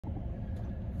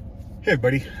Hey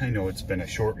everybody, I know it's been a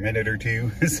short minute or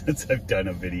two since I've done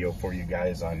a video for you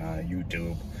guys on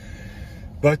YouTube,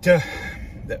 but June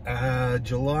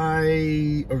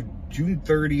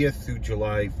 30th through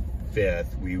July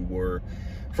 5th, we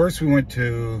went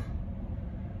to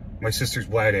my sister's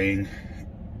wedding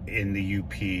in the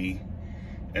UP,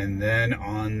 and then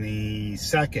on the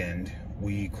 2nd,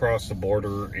 we crossed the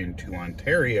border into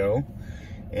Ontario,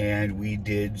 and we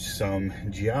did some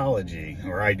geology,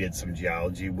 or I did some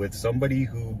geology with somebody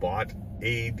who bought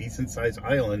a decent-sized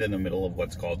island in the middle of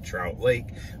what's called Trout Lake,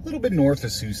 a little bit north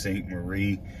of Sault Ste.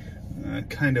 Marie,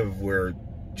 kind of where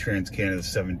Trans-Canada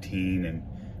 17 and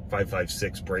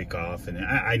 556 break off, and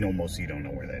I know most of you don't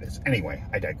know where that is. Anyway,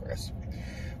 I digress.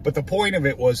 But the point of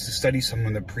it was to study some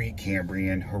of the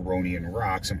pre-Cambrian Huronian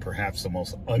rocks, and perhaps the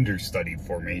most understudied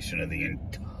formation of the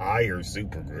entire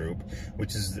supergroup,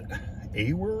 which is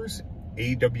Aweres,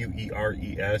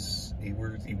 A-W-E-R-E-S,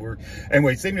 Aweres.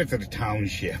 Anyway, it's named after the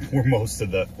township where most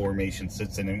of the formation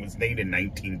sits in. It was named in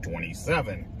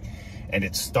 1927, and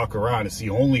it's stuck around. It's the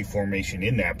only formation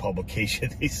in that publication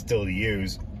they still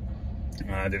use.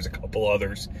 There's a couple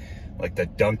others, like the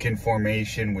Duncan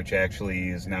Formation, which actually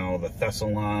is now the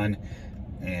Thessalon,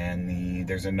 and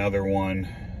there's another one,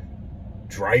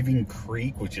 Driving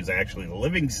Creek, which is actually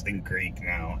Livingston Creek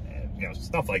now, and,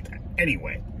 stuff like that.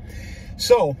 Anyway,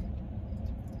 so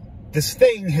this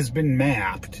thing has been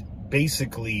mapped,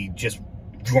 basically just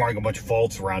drawing a bunch of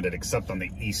faults around it, except on the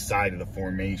east side of the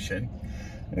formation,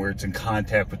 where it's in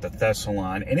contact with the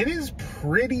Thessalon, and it is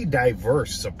pretty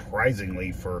diverse,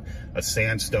 surprisingly, for a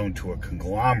sandstone to a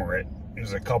conglomerate.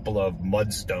 There's a couple of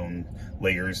mudstone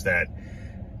layers that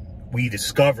we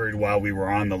discovered while we were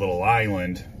on the little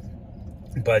island,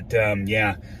 but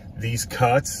yeah, these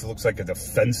cuts, looks like a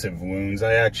defensive wounds.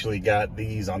 I actually got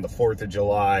these on the 4th of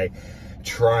July,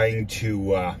 trying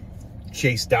to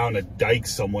chase down a dike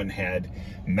someone had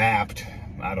mapped,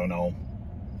 I don't know,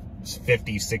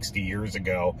 50, 60 years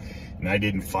ago, and I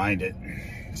didn't find it.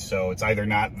 So it's either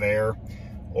not there,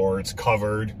 or it's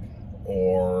covered,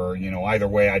 or, either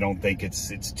way, I don't think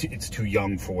it's too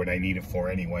young for what I need it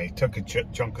for anyway. Took a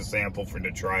chunk of sample for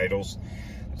detritus.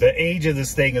 The age of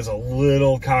this thing is a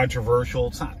little controversial.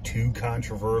 It's not too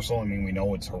controversial. I mean, we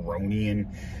know it's Huronian.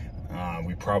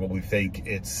 We probably think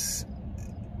it's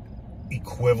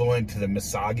equivalent to the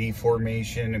Misagi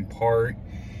Formation in part.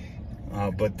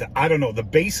 But I don't know, the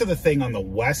base of the thing on the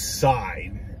west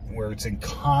side, where it's in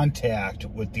contact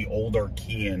with the old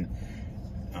Archean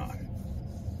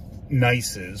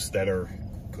gneisses that are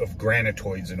of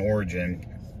granitoids in origin,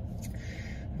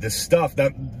 the stuff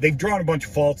that they've drawn a bunch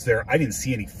of faults there. I didn't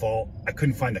see any fault. I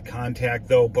couldn't find the contact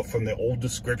though, but from the old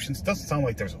descriptions, it doesn't sound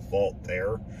like there's a fault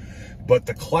there. But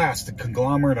the clast, the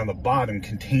conglomerate on the bottom,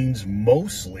 contains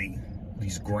mostly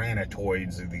these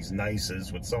granitoids or these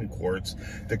gneisses with some quartz.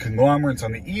 The conglomerates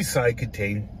on the east side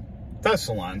contain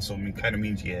Thessalon, so it kind of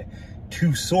means you have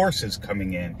two sources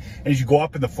coming in. And as you go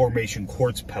up in the formation,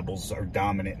 quartz pebbles are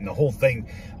dominant, and the whole thing,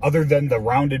 other than the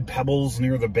rounded pebbles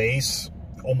near the base,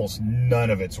 almost none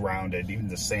of it's rounded. Even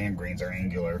the sand grains are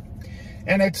angular,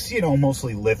 and it's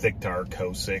mostly lithic to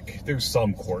arcosic. There's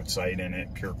some quartzite in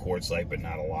it, pure quartzite, but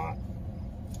not a lot.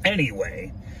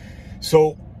 Anyway,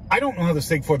 so I don't know how this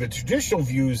thing, for the traditional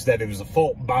view is that it was a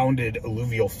fault-bounded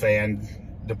alluvial fan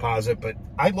deposit, but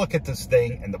I look at this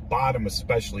thing, and the bottom,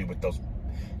 especially with those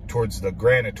towards the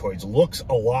granitoids, looks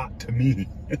a lot to me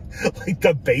like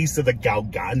the base of the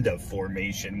Gauganda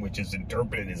Formation, which is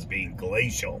interpreted as being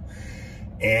glacial.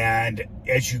 And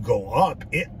as you go up,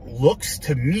 it looks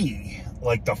to me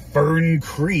like the Fern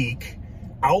Creek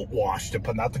outwash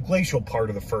deposit, not the glacial part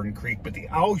of the Fern Creek, but the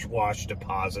outwash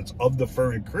deposits of the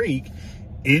Fern Creek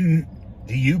in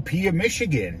the UP of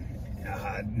Michigan,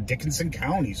 Dickinson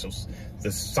County, so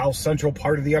the south central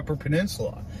part of the Upper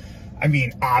Peninsula. I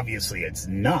mean, obviously it's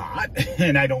not,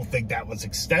 and I don't think that was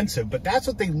extensive, but that's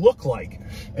what they look like.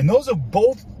 And those are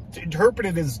both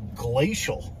interpreted as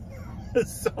glacial.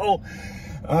 So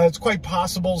it's quite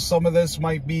possible some of this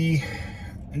might be,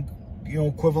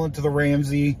 equivalent to the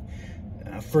Ramsey,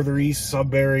 further east,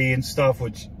 Sudbury and stuff,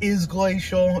 which is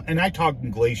glacial. And I talk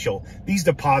glacial. These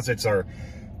deposits are,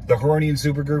 the Huronian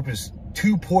supergroup is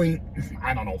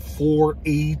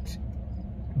 2.48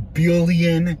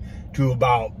 billion to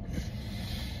about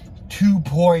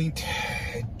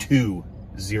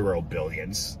 2.20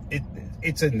 billions.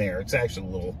 It's in there. It's actually a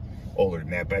little older than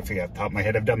that, but I forget off the top of my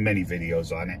head. I've done many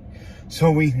videos on it, so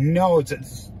we know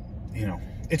it's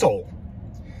old.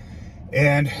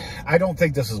 And I don't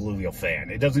think this is alluvial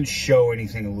fan. It doesn't show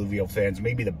anything alluvial fans.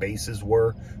 Maybe the bases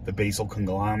were, the basal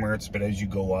conglomerates, but as you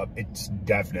go up, it's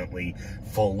definitely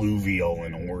fluvial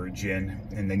in origin.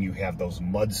 And then you have those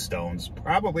mudstones,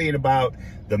 probably in about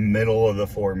the middle of the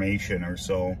formation or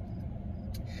so.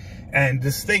 And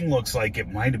this thing looks like it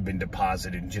might have been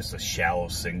deposited in just a shallow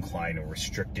syncline, a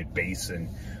restricted basin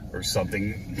or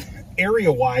something.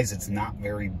 Area-wise, it's not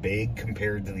very big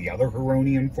compared to the other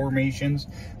Huronian formations.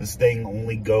 This thing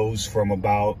only goes from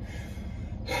about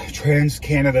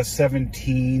Trans-Canada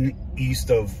 17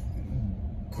 east of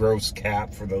Gross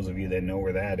Cap, for those of you that know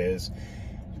where that is.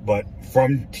 But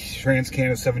from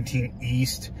Trans-Canada 17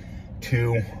 east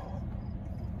to,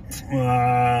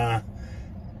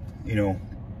 you know,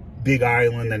 Big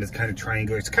Island, that is kind of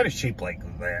triangular. It's kind of shaped like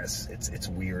this. It's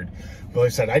weird. But like I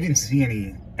said, I didn't see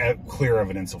any clear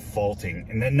evidence of faulting,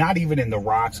 and then not even in the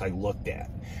rocks I looked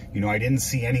at. You know, I didn't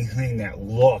see anything that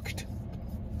looked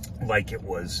like it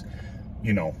was,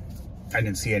 you know, I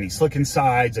didn't see any slicking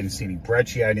sides. I didn't see any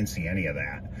breccia. I didn't see any of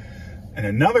that. And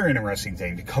another interesting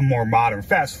thing, to come more modern,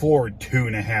 fast forward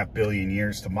 2.5 billion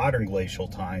years to modern glacial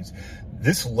times,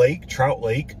 this lake, Trout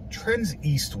Lake, trends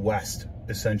east-west,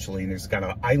 essentially, and it's got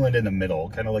an island in the middle,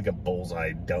 kind of like a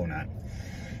bullseye donut.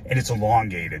 And it's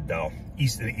elongated, though,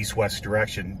 east in the east-west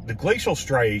direction. The glacial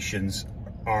striations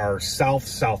are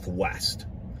south-southwest.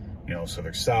 You know, so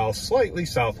they're south, slightly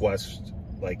southwest,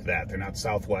 like that. They're not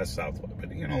southwest, southwest,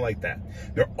 but, you know, like that.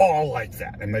 They're all like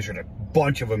that. I measured a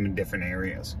bunch of them in different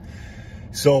areas.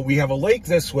 So we have a lake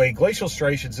this way, glacial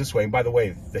striations this way. And by the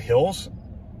way, the hills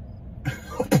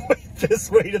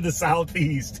this way to the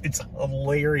southeast. It's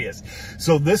hilarious.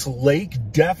 So this lake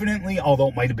definitely, although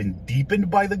it might have been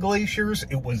deepened by the glaciers,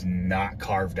 it was not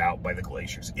carved out by the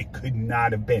glaciers. It could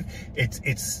not have been.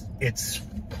 It's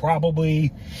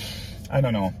probably, I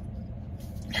don't know,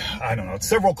 it's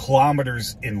several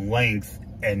kilometers in length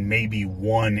and maybe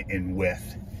 1 in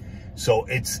width. So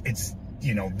it's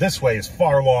you know, this way is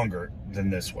far longer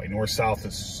than this way. North-south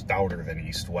is stouter than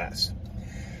east-west.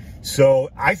 So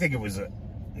I think it was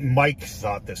Mike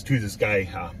thought this too. This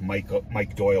guy,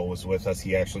 Mike Doyle, was with us.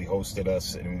 He actually hosted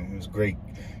us, and it was great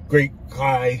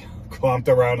guy. Clomped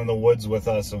around in the woods with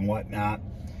us and whatnot.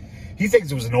 He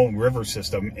thinks it was an old river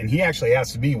system, and he actually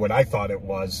asked me what I thought it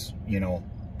was, you know,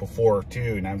 before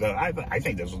too. And I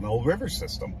think this was an old river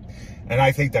system, and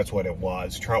I think that's what it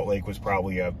was. Trout Lake was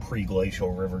probably a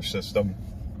pre-glacial river system,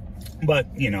 but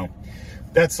you know,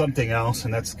 that's something else,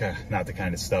 and that's not the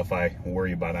kind of stuff I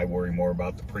worry about. I worry more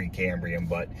about the Precambrian,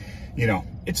 but, you know,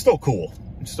 it's still cool.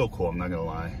 It's still cool, I'm not going to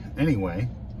lie. Anyway,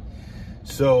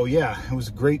 so, yeah, it was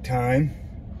a great time.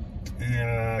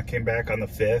 Came back on the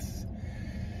 5th.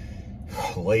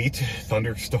 Late,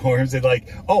 thunderstorms, and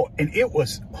like, oh, and it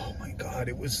was, oh my God,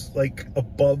 it was like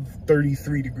above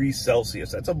 33 degrees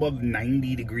Celsius. That's above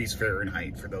 90 degrees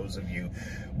Fahrenheit for those of you.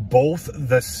 Both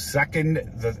the second,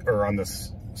 on the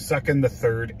 2nd, the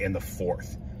 3rd, and the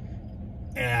 4th.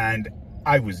 And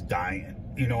I was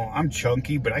dying. You know, I'm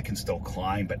chunky, but I can still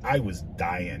climb, but I was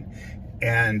dying.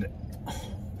 And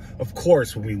of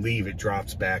course, when we leave, it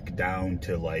drops back down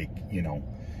to like, you know,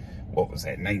 what was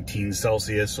that, 19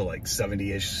 Celsius, so like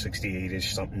 70-ish,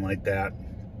 68-ish, something like that.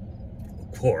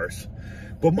 Of course.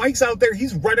 But Mike's out there,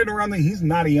 he's running around, he's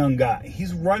not a young guy.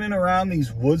 He's running around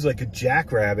these woods like a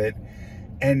jackrabbit.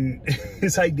 And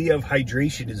his idea of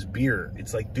hydration is beer.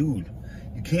 It's like, dude,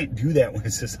 you can't do that when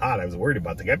it's this hot. I was worried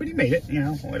about the guy, but he made it, you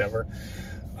know, whatever.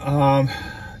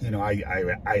 You know,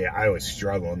 I was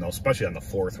struggling, though, especially on the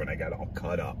 4th when I got all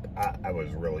cut up. I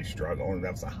was really struggling.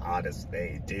 That was the hottest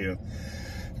day, too.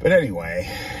 But anyway,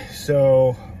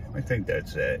 so I think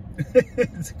that's it.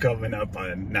 It's coming up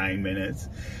on 9 minutes.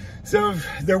 So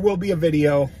there will be a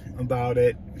video about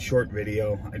it, short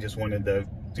video. I just wanted to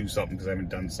do something because I haven't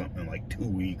done something in like 2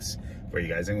 weeks for you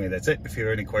guys. Anyway, that's it. If you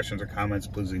have any questions or comments,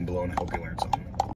 please leave them below, and I hope you learned something.